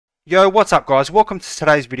Yo, what's up guys? Welcome to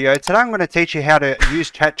today's video. Today I'm going to teach you how to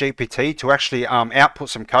use ChatGPT to actually output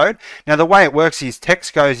some code. Now the way it works is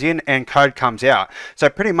text goes in and code comes out. So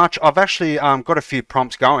pretty much I've actually got a few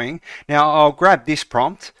prompts going. Now I'll grab this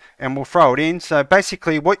prompt and we'll throw it in. So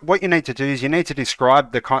basically what you need to do is you need to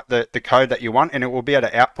describe the code that you want and it will be able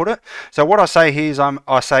to output it. So what I say here is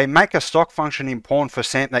I say make a stock function in pawn for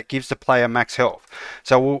samp that gives the player max health.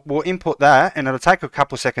 So we'll input that and it'll take a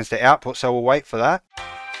couple seconds to output, so we'll wait for that.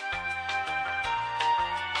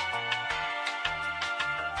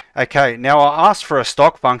 Okay, now I asked for a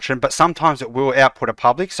stock function, but sometimes it will output a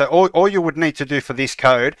public. So all you would need to do for this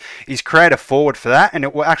code is create a forward for that, and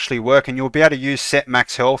it will actually work, and you'll be able to use set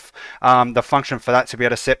max health, the function for that, to be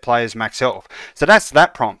able to set players max health. So that's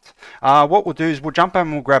that prompt. What we'll do is we'll jump over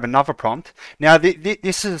and we'll grab another prompt. Now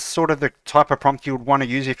this is sort of the type of prompt you would want to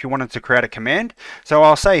use if you wanted to create a command. So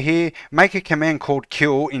I'll say here, make a command called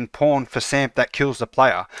kill in pawn for samp that kills the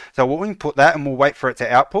player. So we'll input that and we'll wait for it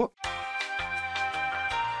to output.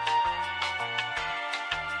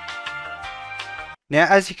 Now,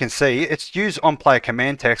 as you can see, it's used on player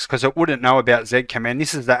command text because it wouldn't know about Z command.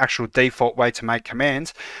 This is the actual default way to make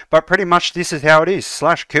commands, but pretty much this is how it is: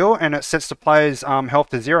 /kill, and it sets the player's health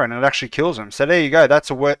to 0, and it actually kills them. So there you go. That's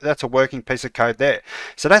a working piece of code there.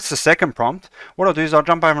 So that's the second prompt. What I'll do is I'll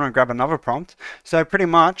jump over and grab another prompt. So pretty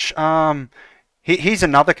much, here's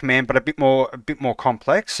another command, but a bit more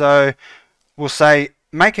complex. So we'll say,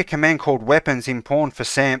 make a command called weapons in pawn for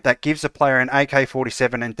samp that gives the player an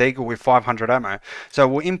AK-47 and deagle with 500 ammo. So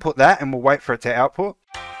we'll input that and we'll wait for it to output.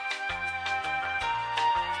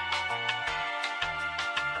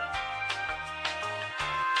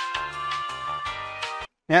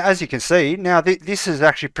 Now, as you can see, now this is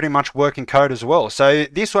actually pretty much working code as well. So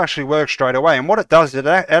this will actually work straight away. And what it does, it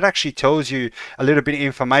actually tells you a little bit of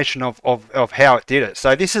information of how it did it.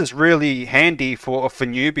 So this is really handy for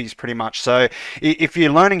newbies pretty much. So if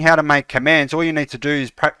you're learning how to make commands, all you need to do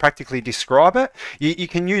is practically describe it. You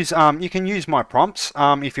can use my prompts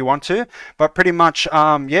if you want to, but pretty much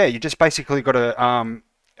yeah, you just basically got to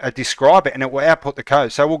describe it and it will output the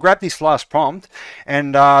code. So we'll grab this last prompt,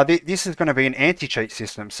 and this is going to be an anti-cheat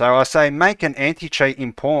system. So I say make an anti-cheat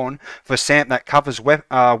in pawn for samp that covers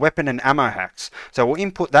weapon and ammo hacks. So we'll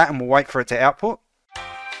input that and we'll wait for it to output.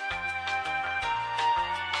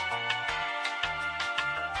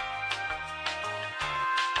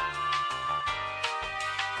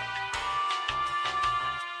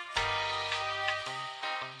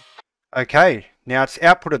 Okay, now it's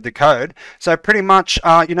outputted the code. So pretty much,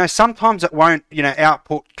 sometimes it won't,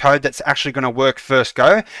 output code that's actually going to work first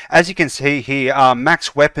go. As you can see here,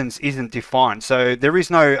 max weapons isn't defined. So there is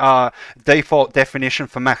no default definition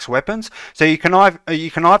for max weapons. So you can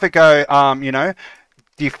either go,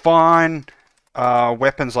 define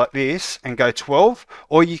weapons like this and go 12,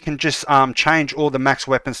 or you can just change all the max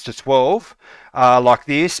weapons to 12 like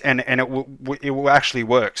this, and it will actually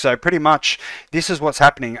work. So pretty much this is what's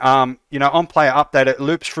happening. On player update, it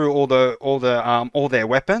loops through all their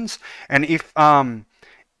weapons, and if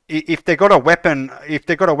they got a weapon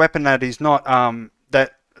that is not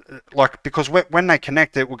because when they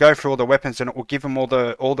connect, it will go through all the weapons and it will give them all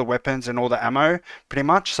the weapons and all the ammo pretty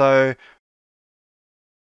much. So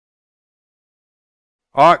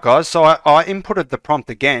alright guys, so I inputted the prompt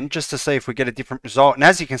again just to see if we get a different result, and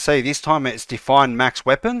as you can see, this time it's defined max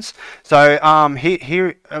weapons. So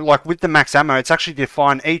here like with the max ammo, it's actually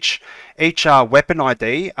defined each weapon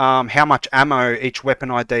ID, how much ammo each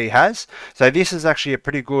weapon ID has. So this is actually a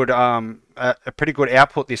pretty good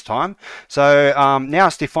output this time. So now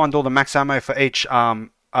it's defined all the max ammo for each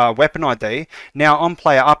weapon ID. Now on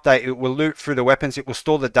player update, it will loop through the weapons, it will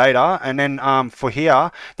store the data, and then for here,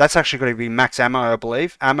 that's actually going to be max ammo, I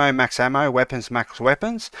believe. Ammo, max ammo, weapons, max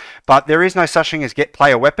weapons. But there is no such thing as get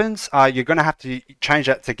player weapons. You're going to have to change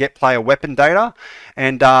that to get player weapon data,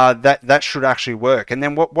 and that should actually work. And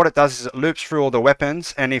then what it does is it loops through all the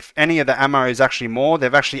weapons, and if any of the ammo is actually more,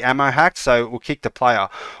 they've actually ammo hacked, so it will kick the player.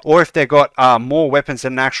 Or if they've got more weapons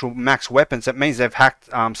than actual max weapons, it means they've hacked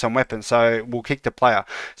some weapons, so it will kick the player.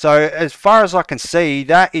 So as far as I can see,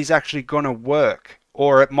 that is actually going to work,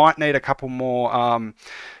 or it might need a couple more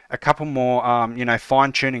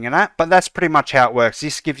fine tuning in that, but that's pretty much how it works.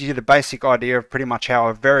 This gives you the basic idea of pretty much how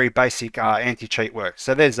a very basic anti-cheat works.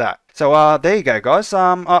 So there's that. So there you go guys.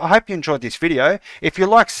 I hope you enjoyed this video. If you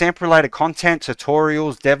like samp related content,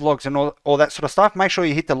 tutorials, devlogs and all that sort of stuff, make sure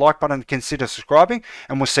you hit the like button and consider subscribing,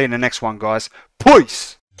 and we'll see you in the next one guys.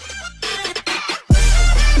 Peace!